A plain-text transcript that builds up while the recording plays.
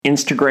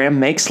Instagram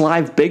makes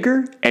live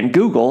bigger, and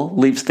Google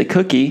leaves the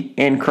cookie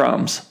in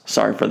crumbs.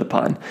 Sorry for the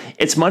pun.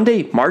 It's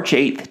Monday, March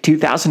 8th,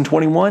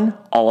 2021.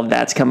 All of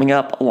that's coming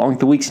up along with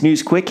the week's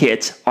news quick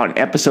hits on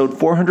episode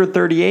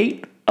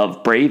 438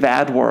 of Brave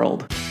Ad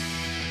World.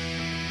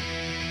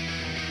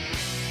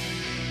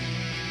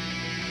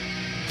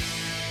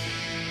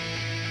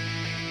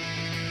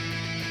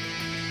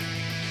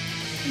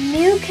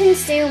 New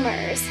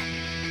consumers,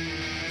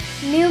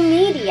 new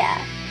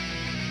media,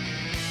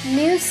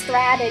 new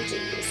strategies.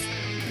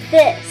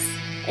 This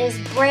is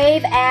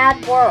Brave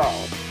Ad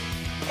World.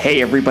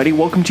 Hey everybody,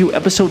 welcome to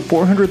episode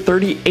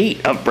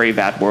 438 of Brave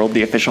Ad World,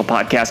 the official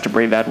podcast of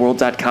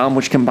braveadworld.com,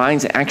 which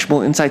combines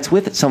actionable insights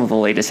with some of the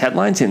latest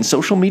headlines in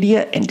social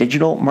media and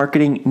digital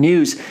marketing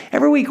news.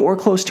 Every week or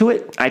close to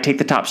it, I take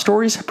the top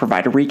stories,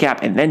 provide a recap,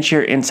 and then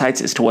share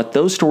insights as to what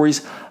those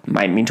stories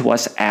might mean to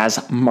us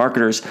as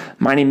marketers.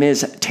 My name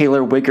is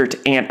Taylor Wiegert,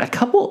 and a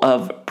couple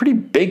of pretty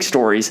big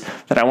stories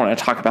that I want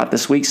to talk about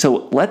this week.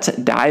 So let's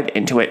dive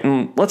into it,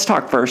 and let's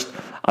talk first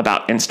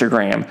about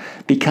Instagram,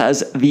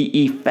 because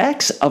the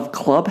effects of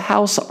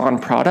Clubhouse on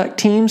product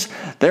teams,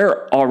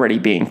 they're already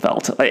being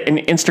felt. And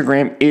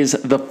Instagram is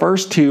the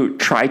first to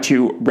try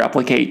to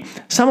replicate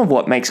some of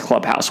what makes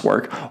Clubhouse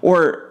work,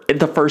 or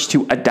the first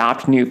to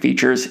adopt new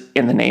features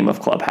in the name of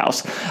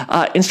Clubhouse.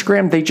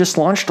 Instagram, they just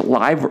launched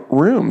Live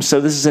Rooms. So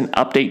this is an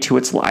update to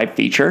its live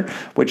feature,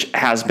 which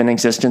has been in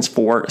existence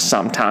for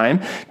some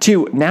time,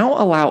 to now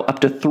allow up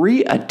to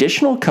 3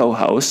 additional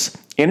co-hosts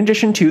in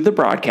addition to the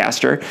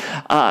broadcaster.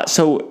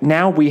 So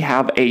now we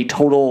have a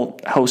total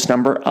host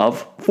number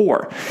of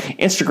 4.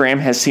 Instagram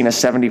has seen a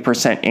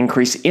 70%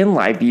 increase in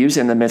live views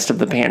in the midst of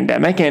the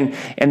pandemic, and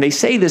they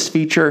say this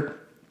feature,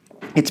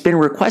 it's been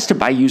requested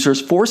by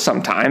users for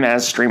some time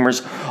as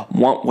streamers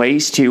want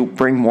ways to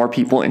bring more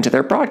people into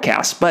their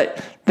broadcasts.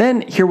 But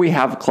then here we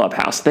have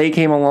Clubhouse. They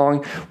came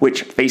along,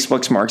 which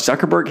Facebook's Mark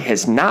Zuckerberg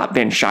has not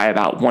been shy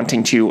about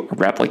wanting to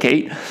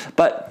replicate.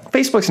 But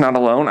Facebook's not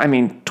alone. I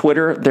mean,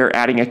 Twitter, they're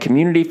adding a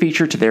community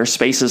feature to their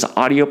Spaces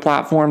audio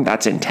platform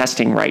that's in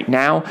testing right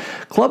now.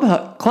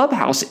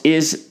 Clubhouse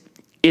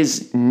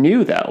is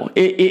new, though.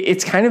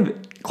 It's kind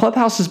of,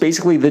 Clubhouse is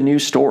basically the new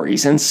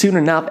stories, and soon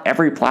enough,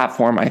 every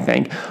platform, I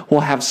think,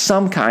 will have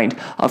some kind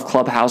of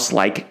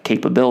Clubhouse-like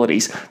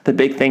capabilities. The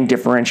big thing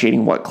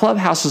differentiating what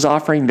Clubhouse is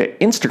offering that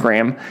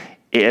Instagram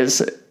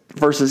is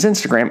versus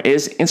Instagram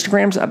is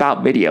Instagram's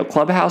about video.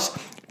 Clubhouse,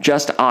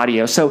 just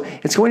audio. So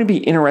it's going to be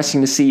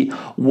interesting to see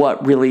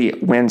what really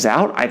wins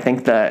out. I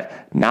think the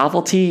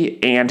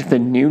novelty and the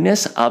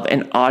newness of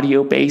an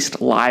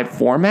audio-based live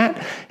format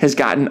has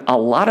gotten a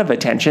lot of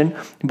attention.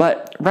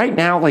 But right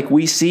now,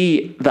 we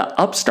see the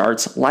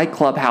upstarts like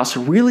Clubhouse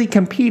really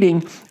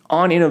competing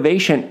on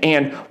innovation,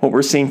 and what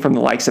we're seeing from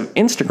the likes of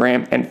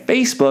Instagram and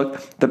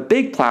Facebook, the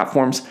big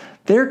platforms,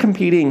 they're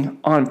competing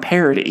on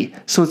parity.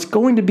 So it's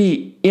going to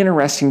be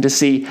interesting to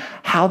see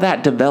how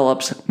that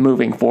develops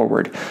moving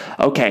forward.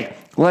 Okay,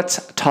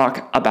 let's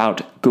talk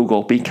about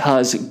Google,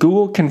 because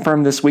Google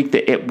confirmed this week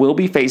that it will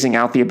be phasing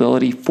out the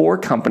ability for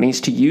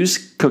companies to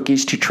use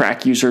cookies to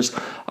track users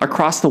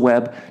across the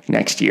web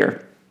next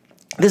year.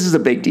 This is a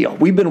big deal.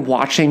 We've been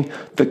watching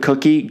the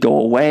cookie go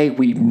away.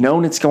 We've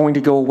known it's going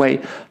to go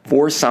away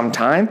for some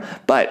time,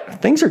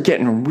 but things are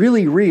getting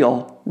really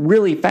real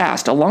really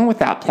fast. Along with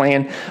that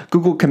plan,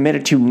 Google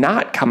committed to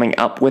not coming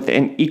up with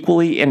an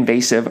equally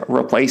invasive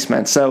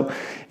replacement. So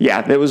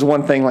yeah, there was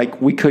one thing,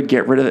 we can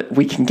get rid of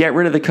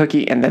the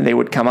cookie, and then they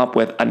would come up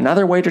with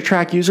another way to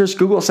track users.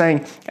 Google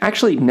saying,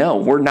 actually, no,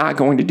 we're not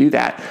going to do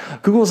that.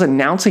 Google's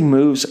announcing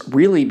moves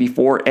really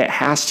before it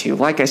has to.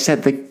 Like I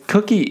said, the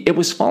cookie, it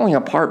was falling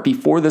apart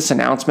before this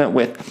announcement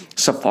with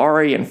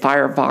Safari and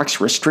Firefox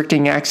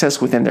restricting access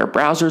within their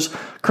browsers.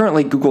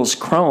 Currently, Google's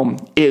Chrome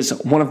is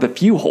one of the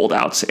few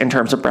holdouts in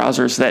terms of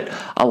browsers that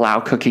allow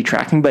cookie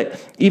tracking,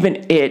 but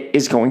even it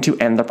is going to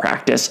end the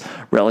practice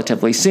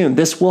relatively soon.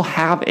 This will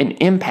have an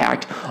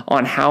impact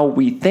on how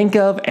we think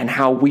of and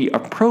how we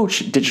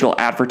approach digital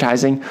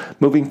advertising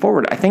moving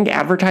forward. I think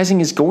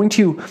advertising is going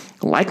to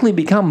likely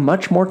become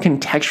much more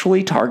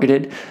contextually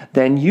targeted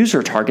than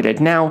user targeted.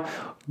 Now,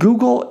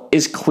 Google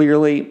is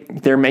clearly,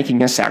 they're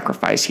making a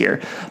sacrifice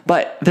here,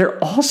 but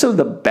they're also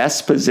the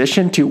best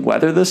positioned to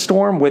weather the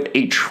storm with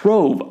a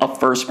trove of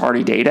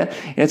first-party data,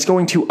 and that's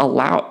going to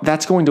allow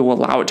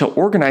it to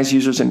organize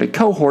users into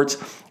cohorts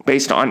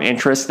based on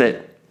interests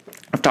that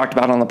I've talked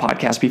about on the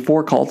podcast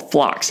before, called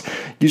flocks.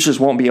 Users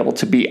won't be able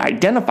to be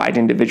identified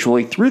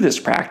individually through this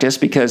practice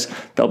because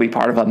they'll be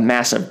part of a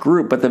massive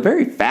group, but the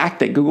very fact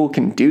that Google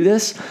can do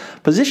this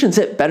positions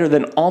it better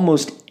than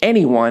almost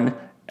anyone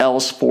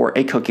else for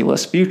a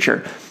cookieless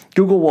future.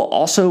 Google will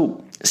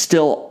also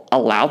still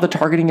allow the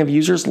targeting of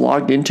users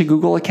logged into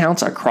Google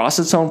accounts across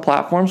its own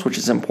platforms, which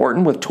is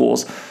important with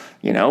tools.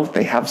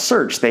 They have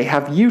search, they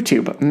have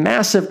YouTube,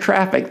 massive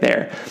traffic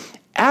there.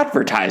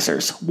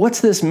 Advertisers,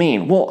 what's this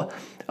mean? Well,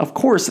 of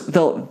course,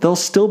 they'll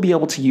still be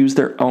able to use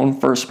their own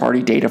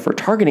first-party data for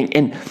targeting,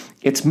 and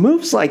it's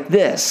moves like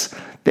this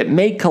that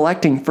make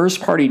collecting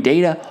first-party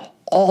data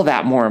all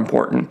that more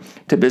important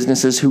to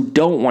businesses who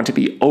don't want to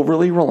be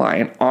overly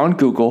reliant on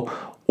Google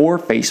or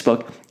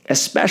Facebook,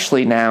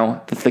 especially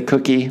now that the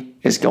cookie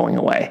is going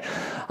away.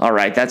 All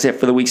right, that's it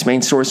for the week's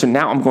main story. So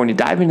now I'm going to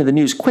dive into the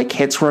news quick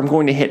hits where I'm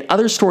going to hit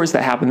other stories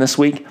that happened this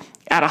week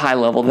at a high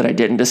level that I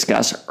didn't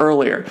discuss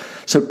earlier.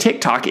 So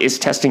TikTok is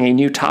testing a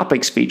new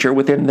topics feature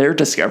within their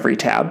Discovery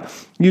tab.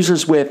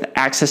 Users with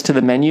access to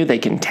the menu, they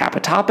can tap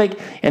a topic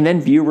and then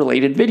view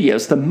related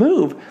videos. The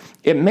move,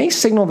 it may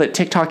signal that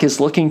TikTok is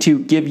looking to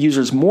give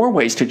users more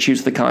ways to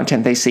choose the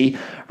content they see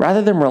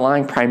rather than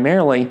relying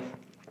primarily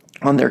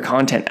on their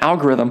content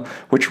algorithm,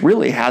 which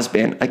really has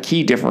been a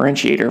key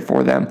differentiator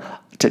for them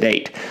to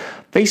date.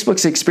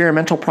 Facebook's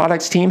experimental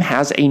products team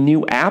has a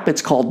new app.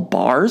 It's called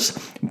Bars.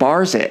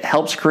 Bars, it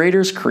helps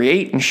creators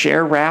create and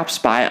share raps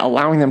by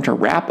allowing them to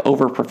rap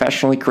over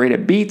professionally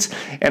created beats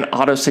and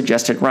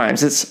auto-suggested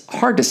rhymes. It's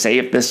hard to say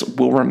if this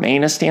will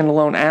remain a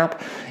standalone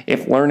app,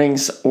 if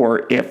learnings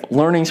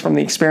from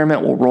the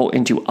experiment will roll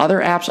into other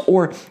apps,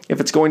 or if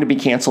it's going to be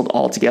canceled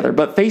altogether.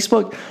 But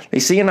Facebook, they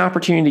see an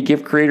opportunity to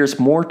give creators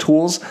more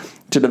tools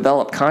to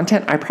develop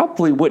content. I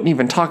probably wouldn't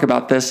even talk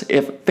about this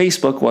if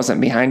Facebook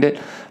wasn't behind it,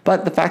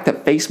 but the fact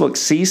that Facebook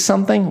sees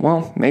something,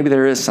 well, maybe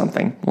there is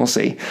something. We'll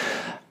see.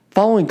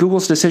 Following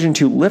Google's decision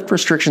to lift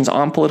restrictions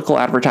on political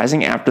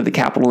advertising after the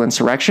Capitol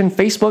insurrection,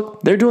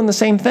 Facebook, they're doing the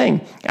same thing.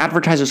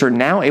 Advertisers are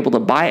now able to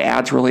buy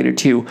ads related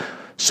to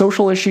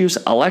social issues,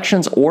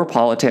 elections, or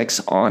politics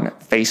on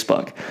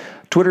Facebook.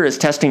 Twitter is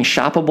testing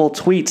shoppable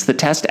tweets. The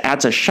test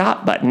adds a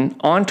shop button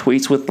on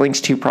tweets with links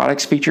to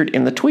products featured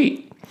in the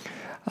tweet.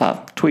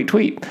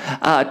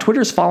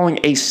 Twitter's following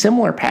a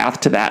similar path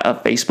to that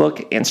of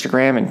Facebook,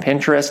 Instagram, and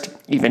Pinterest,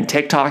 even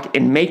TikTok,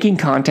 in making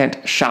content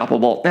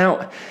shoppable.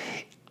 Now,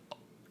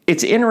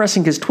 it's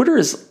interesting because Twitter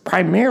is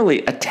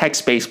primarily a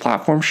text-based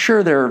platform.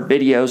 Sure, there are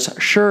videos.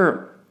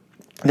 Sure,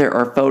 there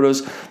are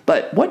photos.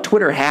 But what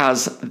Twitter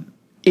has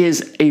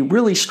is a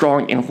really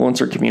strong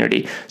influencer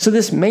community. So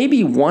this may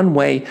be one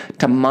way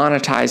to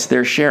monetize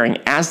their sharing,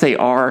 as they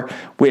are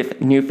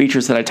with new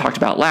features that I talked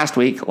about last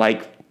week,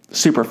 like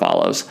super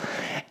follows.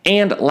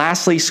 And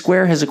lastly,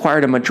 Square has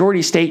acquired a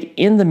majority stake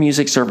in the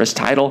music service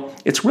Tidal.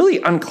 It's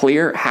really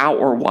unclear how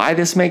or why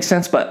this makes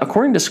sense, but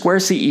according to Square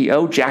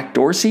CEO Jack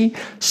Dorsey,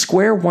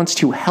 Square wants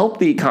to help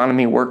the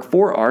economy work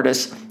for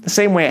artists the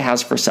same way it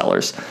has for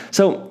sellers.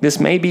 So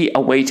this may be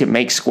a way to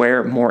make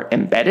Square more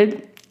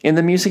embedded in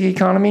the music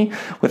economy,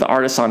 with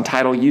artists on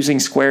Tidal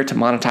using Square to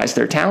monetize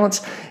their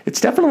talents.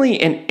 It's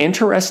definitely an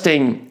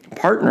interesting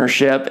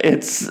partnership.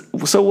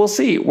 So we'll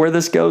see where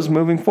this goes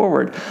moving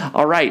forward.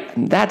 All right,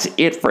 that's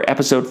it for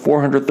episode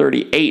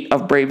 438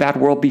 of Brave Ad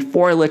World.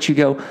 Before I let you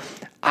go,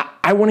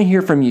 I want to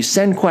hear from you.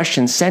 Send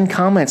questions, send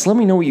comments. Let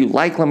me know what you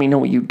like. Let me know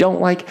what you don't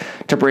like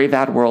to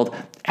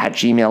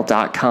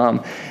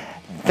braveadworld@gmail.com.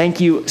 Thank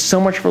you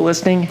so much for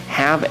listening.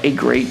 Have a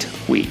great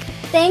week.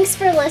 Thanks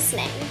for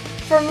listening.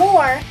 For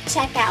more,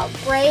 check out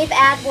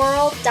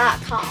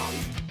braveadworld.com.